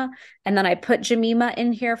matcha. And then I put Jemima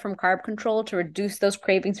in here from carb control to reduce those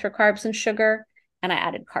cravings for carbs and sugar. And I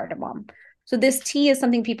added cardamom. So this tea is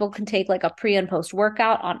something people can take like a pre and post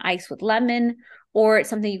workout on ice with lemon, or it's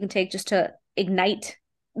something you can take just to ignite.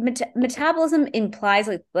 Metabolism implies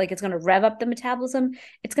like it's going to rev up the metabolism.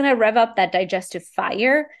 It's going to rev up that digestive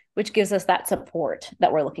fire, which gives us that support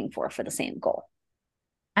that we're looking for the same goal.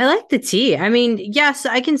 I like the tea. I mean, yes,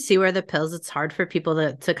 I can see where the pills, it's hard for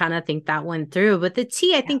people to kind of think that one through. But the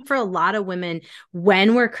tea, I think for a lot of women,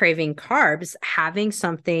 when we're craving carbs, having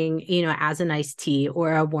something, as a nice tea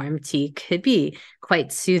or a warm tea could be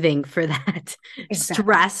quite soothing for that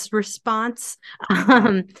stress response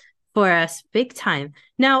for us big time.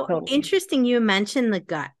 Now, interesting, you mentioned the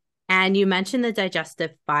gut. And you mentioned the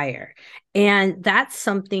digestive fire. And that's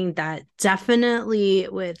something that definitely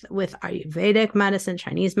with Ayurvedic medicine,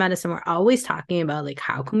 Chinese medicine, we're always talking about like,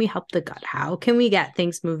 how can we help the gut? How can we get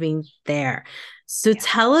things moving there? So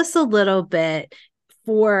tell us a little bit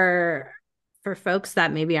for folks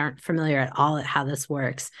that maybe aren't familiar at all at how this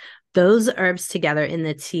works. Those herbs together in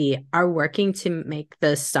the tea are working to make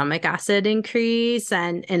the stomach acid increase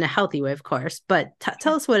and in a healthy way, of course. But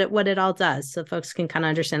tell us what it all does so folks can kind of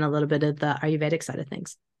understand a little bit of the Ayurvedic side of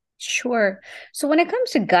things. Sure. So when it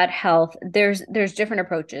comes to gut health, there's different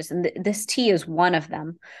approaches, and this tea is one of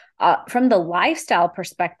them. From the lifestyle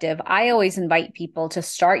perspective, I always invite people to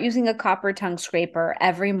start using a copper tongue scraper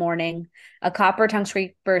every morning. A copper tongue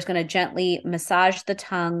scraper is going to gently massage the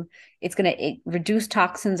tongue. It's going to reduce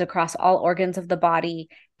toxins across all organs of the body,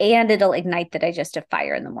 and it'll ignite the digestive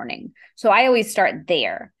fire in the morning. So I always start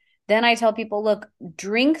there. Then I tell people, look,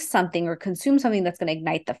 drink something or consume something that's going to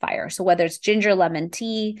ignite the fire. So whether it's ginger lemon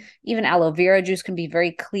tea, even aloe vera juice can be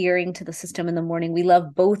very clearing to the system in the morning. We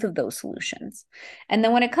love both of those solutions. And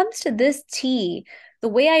then when it comes to this tea, The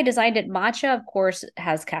way I designed it, matcha, of course,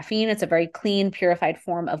 has caffeine. It's a very clean, purified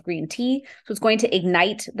form of green tea. So it's going to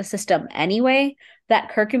ignite the system anyway.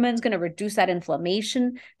 That curcumin is going to reduce that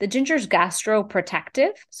inflammation. The ginger is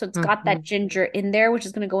gastroprotective. So it's got Mm-hmm. that ginger in there, which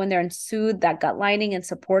is going to go in there and soothe that gut lining and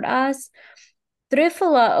support us.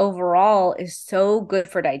 Triphala overall is so good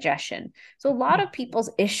for digestion. So a lot of people's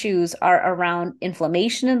issues are around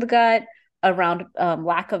inflammation in the gut, around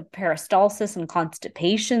lack of peristalsis and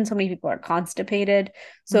constipation. So many people are constipated.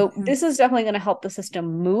 So Mm-hmm. this is definitely going to help the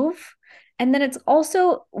system move. And then it's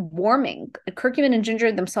also warming. Curcumin and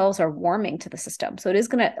ginger themselves are warming to the system. So it is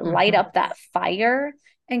going to light Mm-hmm. up that fire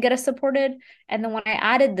and get us supported. And then when I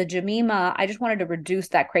added the Jamima, I just wanted to reduce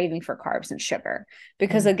that craving for carbs and sugar.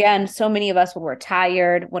 Because again, so many of us, when we're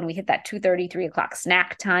tired, when we hit that 2:30, 3 o'clock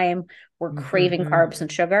snack time, we're craving Mm-hmm. carbs and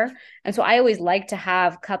sugar. And so I always like to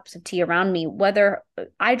have cups of tea around me, whether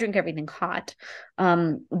I drink everything hot.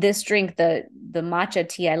 This drink, the matcha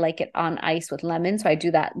tea, I like it on ice with lemon. So I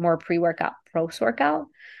do that more pre-workout, post-workout.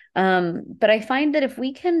 But I find that if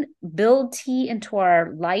we can build tea into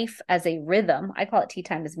our life as a rhythm, I call it tea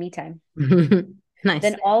time is me time, Nice.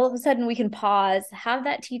 then all of a sudden we can pause, have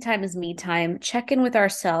that tea time is me time, check in with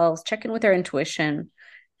ourselves, check in with our intuition.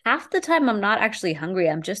 Half the time I'm not actually hungry,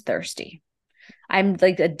 I'm just thirsty. I'm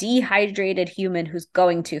like a dehydrated human who's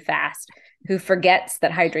going too fast, who forgets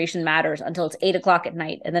that hydration matters until it's 8 o'clock at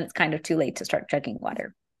night. And then it's kind of too late to start drinking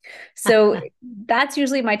water. So that's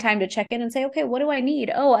usually my time to check in and say, okay, what do I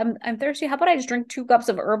need? Oh, I'm thirsty. How about I just drink 2 cups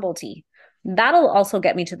of herbal tea? That'll also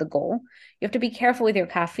get me to the goal. You have to be careful with your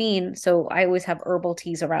caffeine. So I always have herbal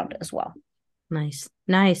teas around as well. Nice.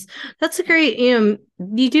 Nice. That's a great, you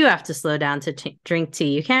do have to slow down to drink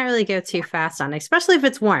tea. You can't really go too fast on it, especially if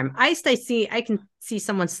it's warm. Iced, I can see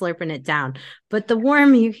someone slurping it down, but the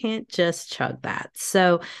warm, you can't just chug that.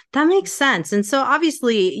 So that makes sense. And so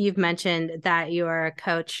obviously you've mentioned that you are a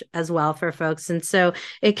coach as well for folks. And so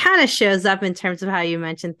it kind of shows up in terms of how you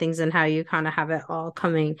mentioned things and how you kind of have it all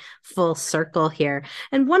coming full circle here.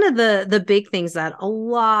 And one of the big things that a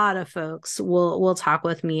lot of folks will talk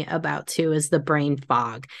with me about too is the brain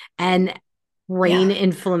fog. And brain Yeah.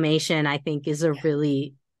 inflammation, I think, is a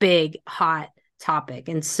really big, hot topic.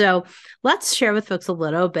 And so let's share with folks a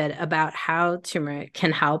little bit about how turmeric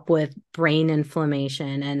can help with brain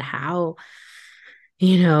inflammation and how,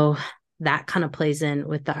 that kind of plays in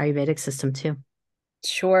with the Ayurvedic system too.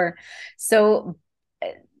 Sure. So,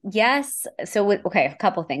 yes. Okay, a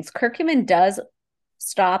couple of things. Curcumin does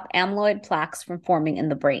stop amyloid plaques from forming in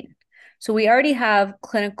the brain. So we already have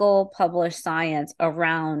clinical published science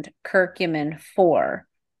around curcumin for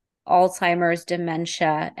Alzheimer's,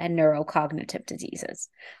 dementia, and neurocognitive diseases.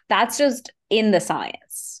 That's just in the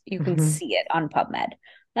science. You can Mm-hmm. see it on PubMed.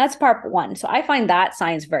 That's part one. So I find that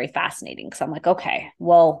science very fascinating because I'm like, okay,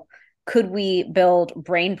 well, could we build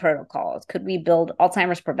brain protocols? Could we build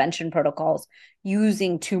Alzheimer's prevention protocols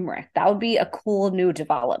using turmeric? That would be a cool new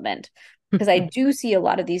development because I do see a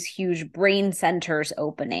lot of these huge brain centers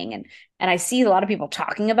opening and I see a lot of people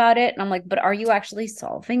talking about it and I'm like, but are you actually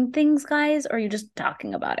solving things, guys, or are you just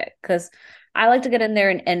talking about it? Because I like to get in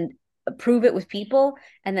there and prove it with people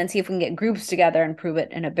and then see if we can get groups together and prove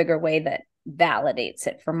it in a bigger way that validates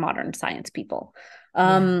it for modern science people.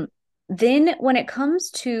 Yeah. Then when it comes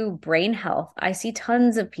to brain health, I see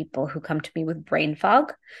tons of people who come to me with brain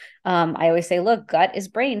fog. I always say, look, gut is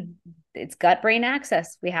brain. It's gut brain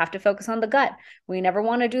axis. We have to focus on the gut. We never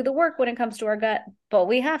want to do the work when it comes to our gut, but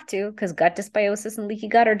we have to because gut dysbiosis and leaky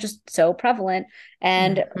gut are just so prevalent.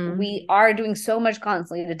 And Mm-hmm. we are doing so much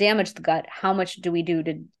constantly to damage the gut. How much do we do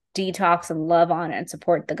to detox and love on it and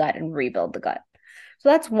support the gut and rebuild the gut? So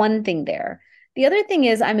that's one thing there. The other thing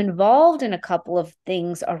is, I'm involved in a couple of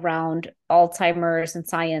things around Alzheimer's and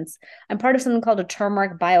science. I'm part of something called a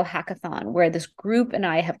turmeric biohackathon, where this group and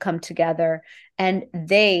I have come together and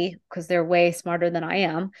they, because they're way smarter than I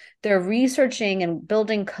am, they're researching and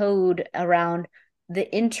building code around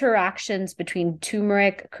the interactions between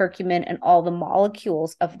turmeric, curcumin, and all the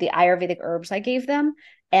molecules of the Ayurvedic herbs I gave them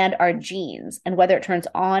and our genes and whether it turns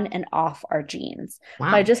on and off our genes. So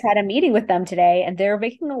I Wow. just had a meeting with them today and they're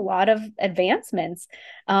making a lot of advancements.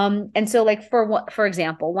 And so like for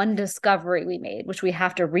example, one discovery we made, which we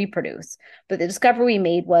have to reproduce, but the discovery we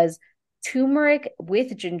made was turmeric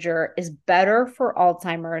with ginger is better for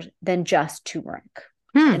Alzheimer's than just turmeric.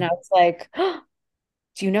 And I Hmm. was like, oh,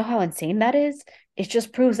 do you know how insane that is? It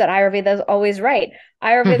just proves that Ayurveda is always right.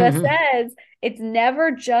 Ayurveda says it's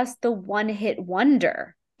never just the one hit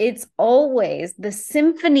wonder. It's always the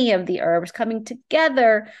symphony of the herbs coming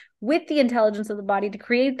together with the intelligence of the body to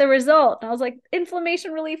create the result. And I was like,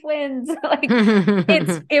 inflammation relief wins. Like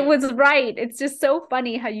it was right. It's just so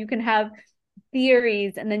funny how you can have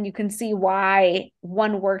theories, and then you can see why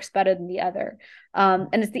one works better than the other. And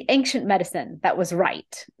it's the ancient medicine that was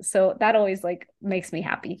right. So that always like makes me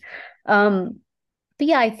happy. But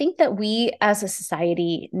yeah, I think that we as a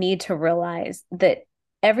society need to realize that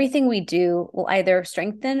everything we do will either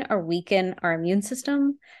strengthen or weaken our immune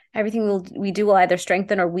system. Everything we do will either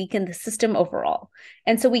strengthen or weaken the system overall.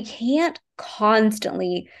 And so we can't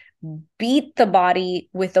constantly beat the body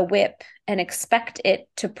with a whip and expect it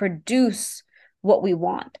to produce what we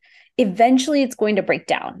want. Eventually, it's going to break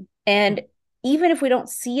down. And even if we don't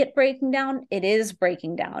see it breaking down, it is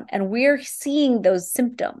breaking down. And we're seeing those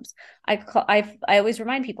symptoms. I always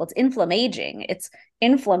remind people it's inflammaging. It's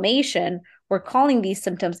inflammation. We're calling these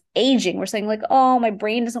symptoms aging. We're saying like, oh, my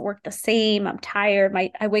brain doesn't work the same. I'm tired.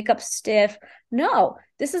 I wake up stiff. No,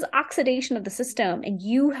 this is oxidation of the system. And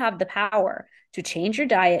you have the power to change your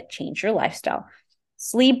diet, change your lifestyle,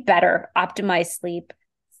 sleep better, optimize sleep,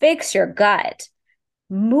 fix your gut,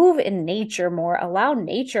 move in nature more, allow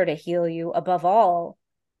nature to heal you. Above all,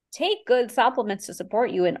 take good supplements to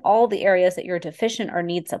support you in all the areas that you're deficient or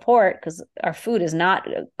need support, because our food is not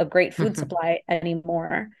a great food supply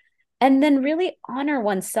anymore. And then really honor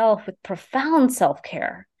oneself with profound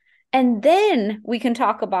self-care. And then we can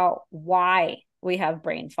talk about why we have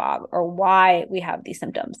brain fog or why we have these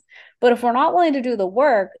symptoms. But if we're not willing to do the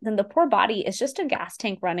work, then the poor body is just a gas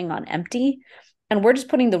tank running on empty. And we're just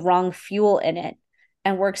putting the wrong fuel in it.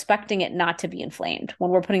 And we're expecting it not to be inflamed when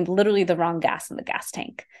we're putting literally the wrong gas in the gas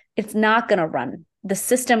tank. It's not going to run. The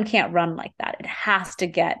system can't run like that. It has to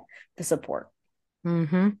get the support.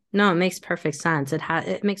 No, it makes perfect sense.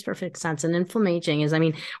 It makes perfect sense. And inflammaging is, I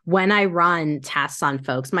mean, when I run tests on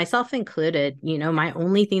folks, myself included, my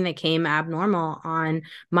only thing that came abnormal on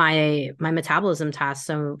my metabolism test,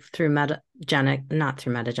 so through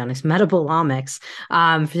metabolomics,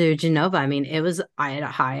 through Genova, I mean, I had a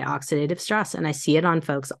high oxidative stress, and I see it on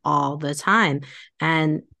folks all the time,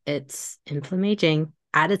 and it's inflammaging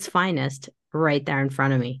at its finest right there in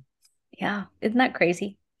front of me. Yeah. Isn't that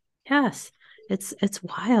crazy? Yes. It's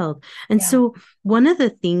wild. And so one of the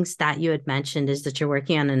things that you had mentioned is that you're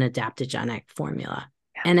working on an adaptogenic formula.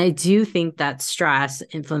 Yeah. And I do think that stress,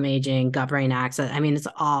 inflammaging, gut-brain axis, I mean, it's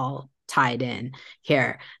all tied in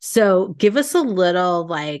here. So give us a little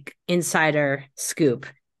like insider scoop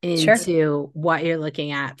into what you're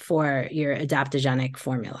looking at for your adaptogenic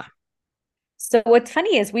formula. So what's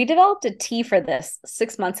funny is we developed a tea for this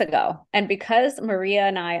 6 months ago. And because Maria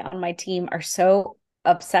and I on my team are so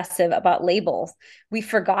obsessive about labels, we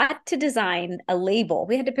forgot to design a label.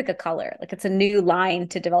 We had to pick a color. Like it's a new line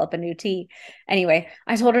to develop a new tea. Anyway,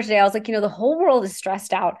 I told her today, I was like, the whole world is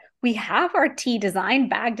stressed out. We have our tea designed,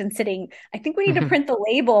 bagged, and sitting. I think we need to print the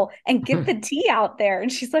label and get the tea out there.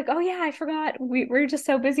 And she's like, oh yeah, I forgot. We're just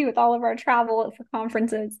so busy with all of our travel for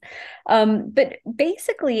conferences. But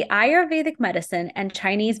basically Ayurvedic medicine and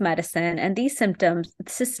Chinese medicine and these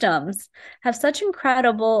systems have such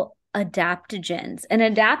incredible adaptogens. An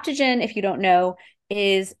adaptogen, if you don't know,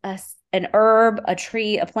 is an herb, a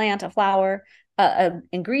tree, a plant, a flower, an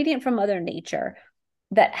ingredient from Mother Nature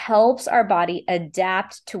that helps our body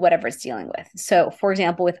adapt to whatever it's dealing with. So, for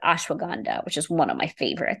example, with ashwagandha, which is one of my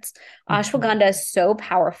favorites, ashwagandha is so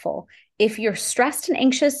powerful. If you're stressed and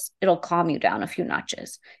anxious, it'll calm you down a few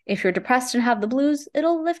notches. If you're depressed and have the blues,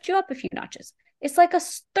 it'll lift you up a few notches. It's like a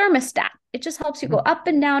thermostat. It just helps you go up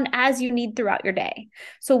and down as you need throughout your day.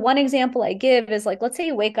 So one example I give is like, let's say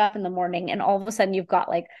you wake up in the morning and all of a sudden you've got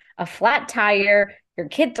like a flat tire, your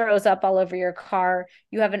kid throws up all over your car,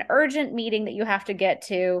 you have an urgent meeting that you have to get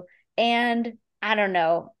to, and I don't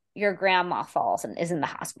know, your grandma falls and is in the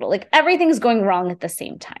hospital. Like everything's going wrong at the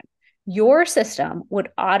same time. Your system would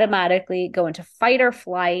automatically go into fight or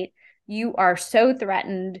flight. You are so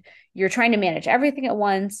threatened. You're trying to manage everything at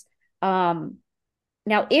once.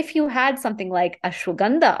 Now, if you had something like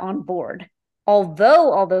ashwagandha on board,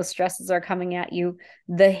 although all those stresses are coming at you,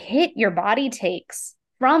 the hit your body takes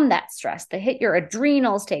from that stress, the hit your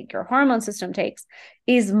adrenals take, your hormone system takes,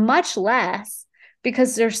 is much less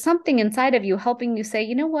because there's something inside of you helping you say,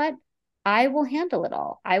 you know what? I will handle it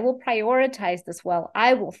all. I will prioritize this well.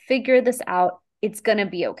 I will figure this out. It's going to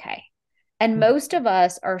be okay. And most of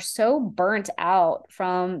us are so burnt out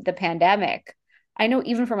from the pandemic. I know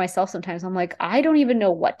even for myself, sometimes I'm like, I don't even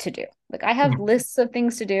know what to do. Like I have lists of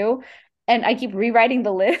things to do and I keep rewriting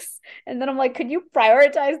the list. And then I'm like, could you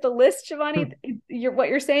prioritize the list, Shivani? What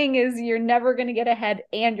you're saying is you're never going to get ahead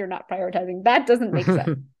and you're not prioritizing. That doesn't make sense.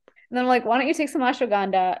 And then I'm like, why don't you take some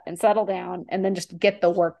ashwagandha and settle down and then just get the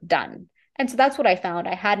work done? And so that's what I found.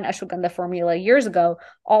 I had an ashwagandha formula years ago.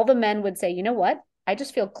 All the men would say, you know what? I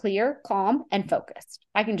just feel clear, calm, and focused.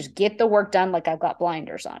 I can just get the work done like I've got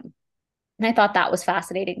blinders on. And I thought that was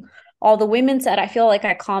fascinating. All the women said, I feel like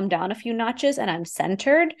I calmed down a few notches and I'm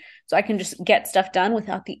centered, so I can just get stuff done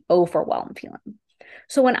without the overwhelm feeling.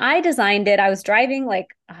 So when I designed it, I was driving like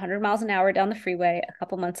 100 miles an hour down the freeway a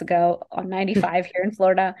couple months ago on 95 here in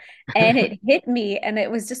Florida, and it hit me, and it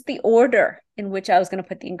was just the order in which I was going to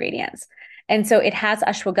put the ingredients. And so it has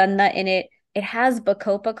ashwagandha in it. It has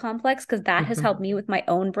Bacopa complex because that has helped me with my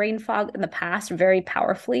own brain fog in the past very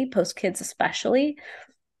powerfully, post kids especially.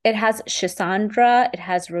 It has Shisandra, it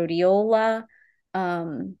has rhodiola.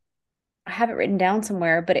 I have it written down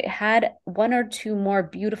somewhere, but it had one or two more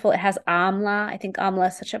beautiful. It has amla. I think amla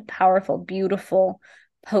is such a powerful, beautiful,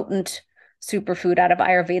 potent superfood out of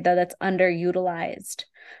Ayurveda that's underutilized.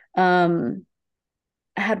 Um,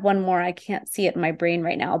 I had one more. I can't see it in my brain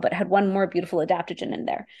right now, but had one more beautiful adaptogen in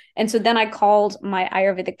there. And so then I called my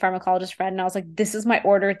Ayurvedic pharmacologist friend and I was like, this is my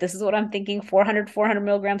order. This is what I'm thinking. 400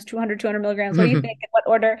 milligrams, 200 milligrams. What do you think? In what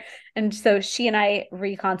order? And so she and I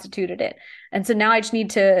reconstituted it. And so now I just need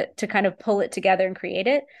to kind of pull it together and create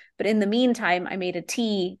it. But in the meantime, I made a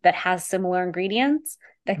tea that has similar ingredients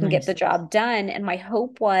that can get the job done. And my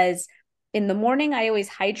hope was in the morning, I always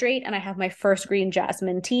hydrate and I have my first green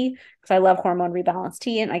jasmine tea because I love hormone rebalance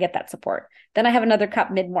tea and I get that support. Then I have another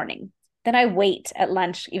cup mid-morning. Then I wait at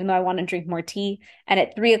lunch, even though I want to drink more tea. And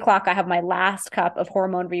at 3 o'clock, I have my last cup of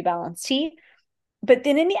hormone rebalance tea. But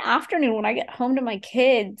then in the afternoon, when I get home to my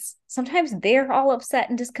kids, sometimes they're all upset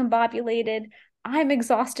and discombobulated. I'm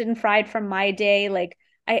exhausted and fried from my day. Like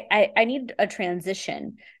I need a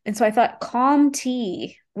transition. And so I thought calm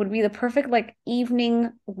tea would be the perfect like evening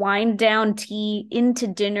wind down tea into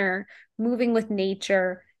dinner, moving with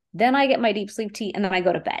nature. Then I get my deep sleep tea and then I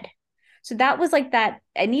go to bed. So that was like that.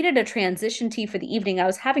 I needed a transition tea for the evening. I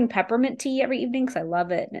was having peppermint tea every evening because I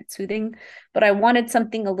love it and it's soothing, but I wanted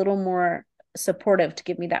something a little more supportive to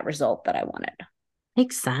give me that result that I wanted.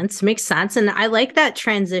 Makes sense. Makes sense. And I like that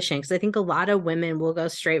transition because I think a lot of women will go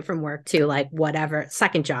straight from work to like whatever,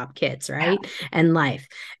 second job, kids, right? Yeah. And life.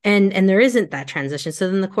 And there isn't that transition. So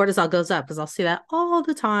then the cortisol goes up because I'll see that all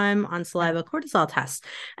the time on saliva cortisol tests.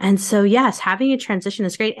 And so yes, having a transition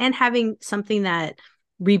is great and having something that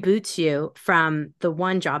reboots you from the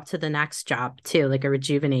one job to the next job too, like a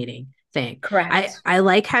rejuvenating thing. Correct. I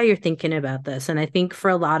like how you're thinking about this. And I think for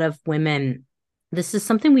a lot of women, this is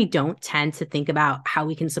something we don't tend to think about how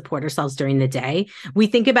we can support ourselves during the day. We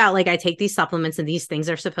think about like, I take these supplements and these things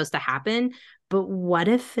are supposed to happen, but what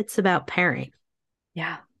if it's about pairing?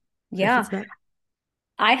 Yeah. What if Yeah. it's about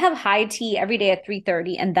I have high tea every day at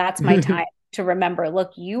 3:30, and that's my time to remember,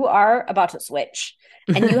 look, you are about to switch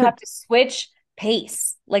and you have to switch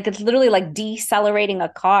pace. Like it's literally like decelerating a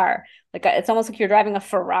car. Like it's almost like you're driving a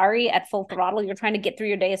Ferrari at full throttle. You're trying to get through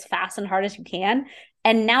your day as fast and hard as you can.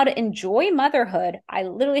 And now to enjoy motherhood, I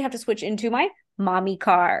literally have to switch into my mommy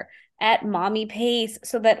car at mommy pace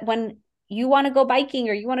so that when you want to go biking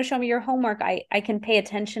or you want to show me your homework, I can pay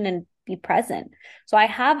attention and be present. So I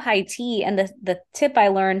have high tea, and the tip I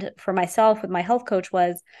learned for myself with my health coach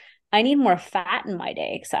was I need more fat in my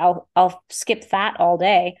day because I'll skip fat all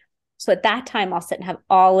day. So at that time I'll sit and have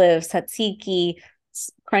olives, tzatziki,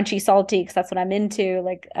 crunchy, salty because that's what I'm into,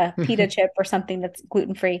 like a pita chip or something that's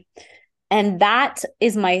gluten free. And that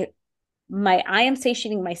is my I am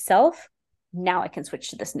satiating myself. Now I can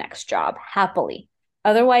switch to this next job happily.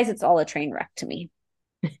 Otherwise, it's all a train wreck to me.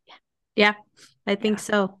 Yeah, I think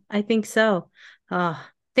so. I think so.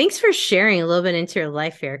 Thanks for sharing a little bit into your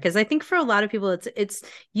life here, because I think for a lot of people, it's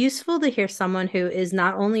useful to hear someone who is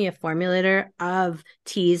not only a formulator of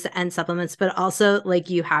teas and supplements, but also like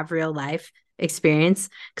you have real life experience,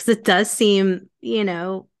 because it does seem,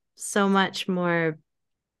 so much more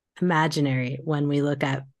imaginary when we look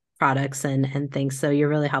at products and things. So you're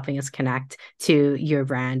really helping us connect to your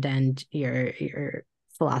brand and your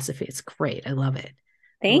philosophy. It's great. I love it.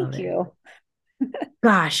 I love Thank it. you.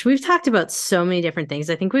 Gosh, we've talked about so many different things.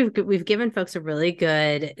 I think we've given folks a really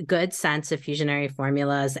good sense of fusionary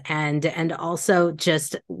formulas and also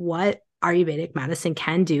just what Ayurvedic medicine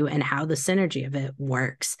can do and how the synergy of it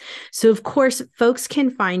works. So of course, folks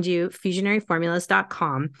can find you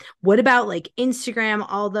fusionaryformulas.com. What about like Instagram,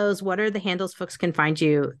 all those? What are the handles folks can find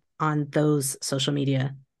you on those social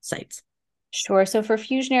media sites? Sure. So for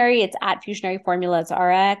Fusionary, it's at Fusionary Formulas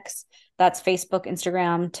RX. That's Facebook,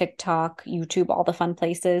 Instagram, TikTok, YouTube, all the fun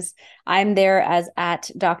places. I'm there as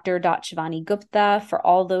at Dr. Shivani Gupta for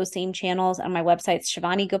all those same channels. And my website's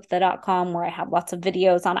shivanigupta.com, where I have lots of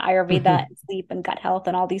videos on Ayurveda and sleep and gut health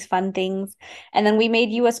and all these fun things. And then we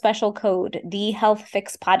made you a special code, the Health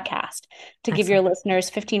Fix Podcast, to give your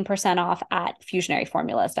listeners 15% off at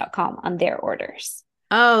fusionaryformulas.com on their orders.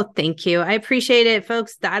 Oh, thank you. I appreciate it,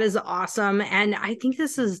 folks. That is awesome. And I think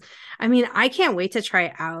I can't wait to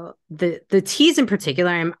try out the teas in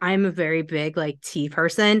particular. I'm a very big like tea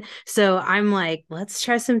person. So I'm like, let's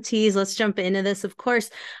try some teas. Let's jump into this. Of course,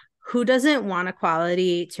 who doesn't want a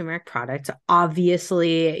quality turmeric product?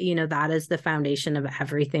 Obviously, that is the foundation of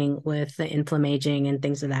everything with the inflammaging and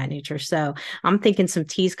things of that nature. So I'm thinking some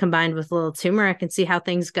teas combined with a little turmeric and see how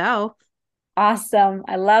things go. Awesome.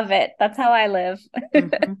 I love it. That's how I live.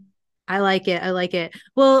 Mhm. I like it. I like it.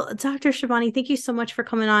 Well, Dr. Shabani, thank you so much for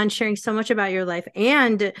coming on, sharing so much about your life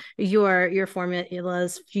and your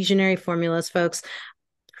formulas, fusionary formulas, folks.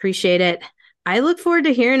 Appreciate it. I look forward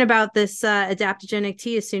to hearing about this adaptogenic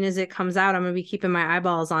tea as soon as it comes out. I'm going to be keeping my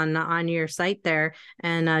eyeballs on your site there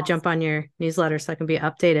and jump on your newsletter so I can be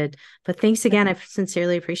updated. But thanks again. I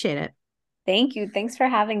sincerely appreciate it. Thank you. Thanks for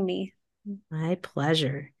having me. My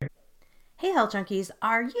pleasure. Hey, Health Junkies,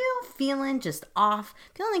 are you feeling just off?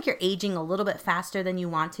 Feeling like you're aging a little bit faster than you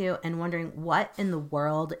want to and wondering what in the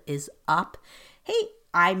world is up? Hey,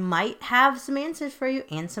 I might have some answers for you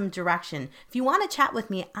and some direction. If you want to chat with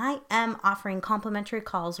me, I am offering complimentary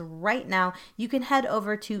calls right now. You can head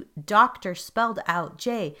over to Dr. spelled out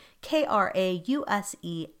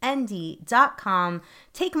JKRAUSEND.com.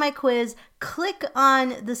 Take my quiz, click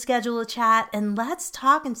on the schedule a chat, and let's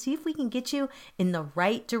talk and see if we can get you in the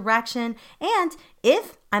right direction. And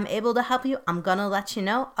if I'm able to help you, I'm going to let you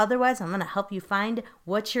know. Otherwise, I'm going to help you find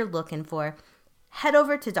what you're looking for. Head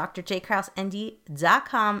over to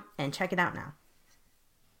drjkrausend.com and check it out now.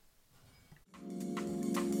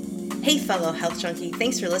 Hey, fellow health junkie,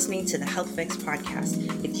 thanks for listening to the Health Fix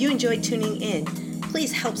podcast. If you enjoyed tuning in,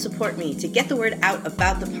 please help support me to get the word out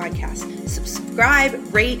about the podcast. Subscribe,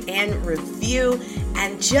 rate, and review,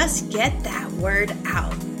 and just get that word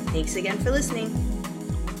out. Thanks again for listening.